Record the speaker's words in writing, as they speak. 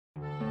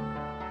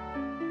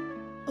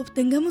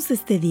Obtengamos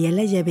este día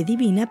la llave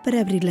divina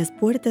para abrir las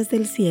puertas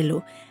del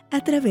cielo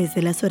a través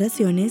de las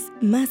oraciones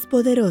más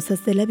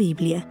poderosas de la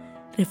Biblia.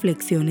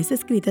 Reflexiones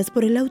escritas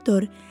por el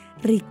autor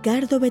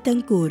Ricardo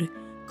Betancourt.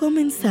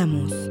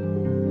 Comenzamos.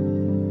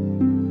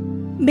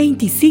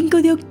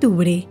 25 de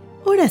octubre.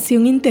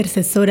 Oración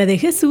Intercesora de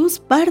Jesús,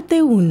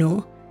 parte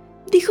 1.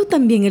 Dijo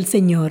también el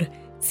Señor: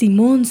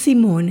 Simón,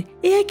 Simón,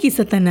 he aquí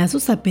Satanás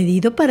os ha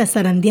pedido para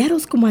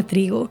zarandearos como a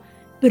trigo,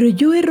 pero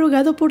yo he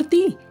rogado por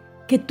ti,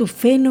 que tu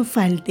fe no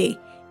falte,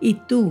 y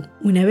tú,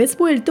 una vez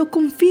vuelto,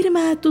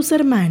 confirma a tus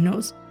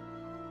hermanos.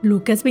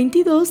 Lucas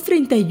 22,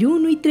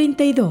 31 y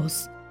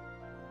 32.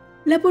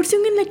 La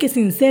porción en la que se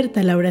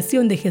inserta la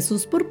oración de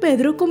Jesús por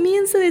Pedro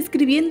comienza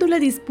describiendo la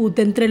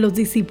disputa entre los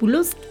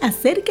discípulos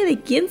acerca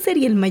de quién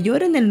sería el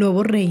mayor en el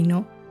nuevo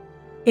reino.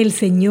 El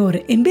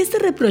Señor, en vez de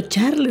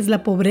reprocharles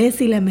la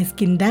pobreza y la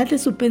mezquindad de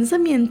su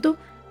pensamiento,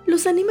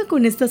 los anima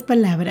con estas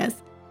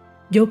palabras: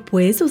 Yo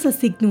pues os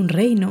asigno un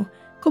reino,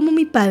 como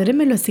mi Padre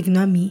me lo asignó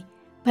a mí,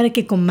 para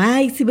que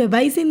comáis y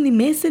bebáis en mi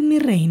mesa en mi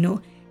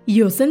reino,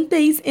 y os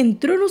sentéis en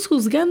tronos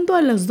juzgando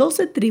a las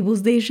 12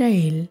 tribus de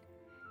Israel.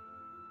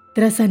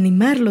 Tras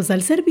animarlos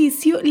al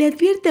servicio, le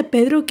advierte a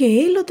Pedro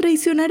que él lo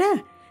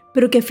traicionará,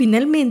 pero que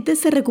finalmente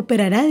se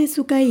recuperará de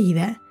su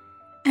caída.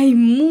 Hay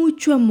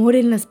mucho amor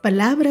en las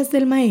palabras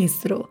del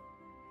Maestro.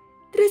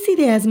 3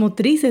 ideas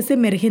motrices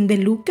emergen de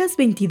Lucas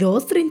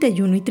 22,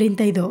 31 y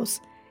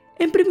 32.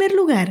 En primer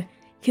lugar,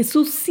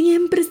 Jesús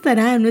siempre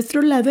estará a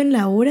nuestro lado en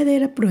la hora de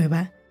la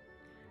prueba.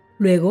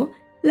 Luego,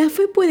 la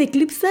fe puede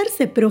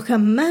eclipsarse, pero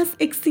jamás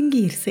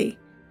extinguirse.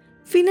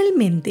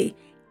 Finalmente,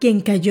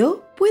 quien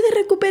cayó puede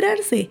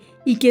recuperarse,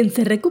 y quien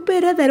se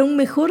recupera dará un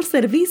mejor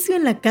servicio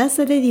en la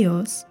casa de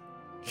Dios.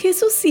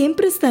 Jesús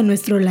siempre está a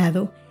nuestro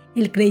lado.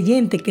 El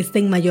creyente que está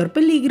en mayor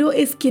peligro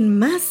es quien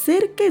más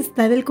cerca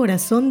está del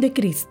corazón de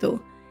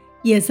Cristo,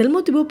 y es el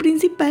motivo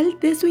principal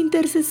de su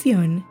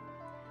intercesión.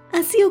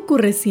 Así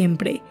ocurre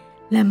siempre.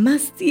 La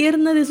más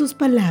tierna de sus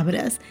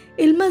palabras,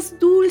 el más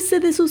dulce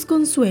de sus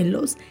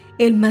consuelos,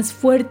 el más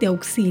fuerte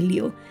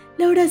auxilio,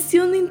 la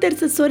oración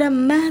intercesora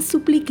más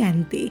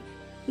suplicante,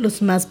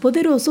 los más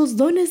poderosos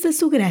dones de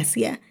su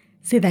gracia,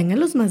 se dan a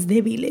los más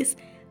débiles,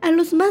 a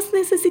los más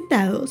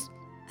necesitados,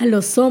 a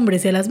los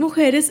hombres y a las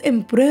mujeres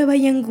en prueba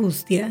y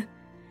angustia.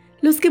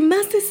 Los que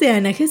más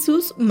desean a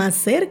Jesús, más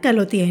cerca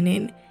lo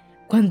tienen.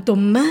 Cuanto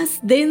más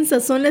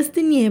densas son las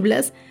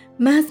tinieblas,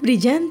 más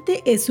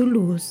brillante es su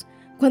luz.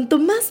 Cuanto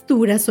más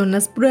duras son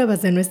las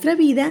pruebas de nuestra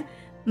vida,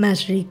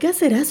 más rica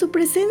será su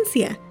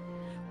presencia.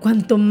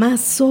 Cuanto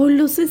más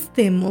solos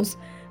estemos,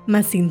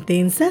 más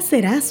intensa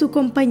será su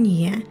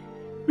compañía.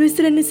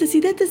 Nuestra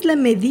necesidad es la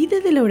medida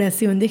de la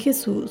oración de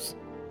Jesús.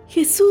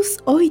 Jesús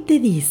hoy te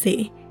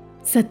dice: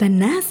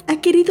 Satanás ha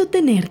querido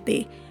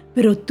tenerte,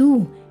 pero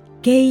tú,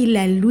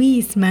 Keila,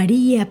 Luis,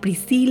 María,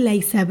 Priscila,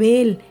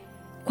 Isabel,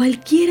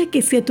 cualquiera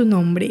que sea tu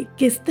nombre,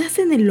 que estás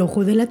en el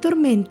ojo de la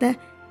tormenta,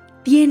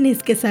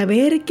 tienes que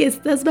saber que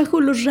estás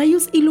bajo los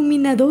rayos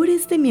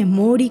iluminadores de mi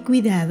amor y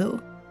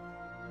cuidado.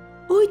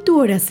 Hoy tu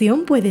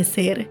oración puede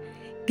ser: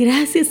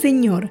 Gracias,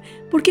 Señor,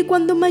 porque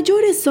cuando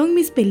mayores son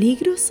mis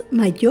peligros,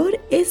 mayor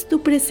es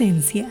tu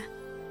presencia.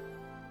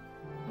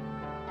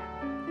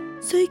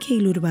 Soy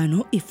Keila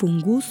Urbano y fue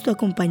un gusto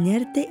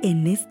acompañarte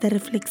en esta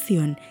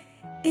reflexión.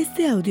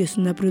 Este audio es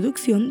una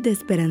producción de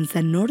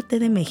Esperanza Norte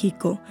de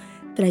México,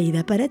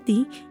 traída para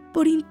ti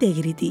por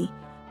Integrity.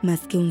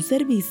 Más que un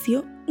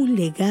servicio, un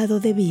legado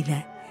de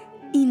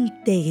vida.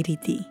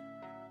 Integrity.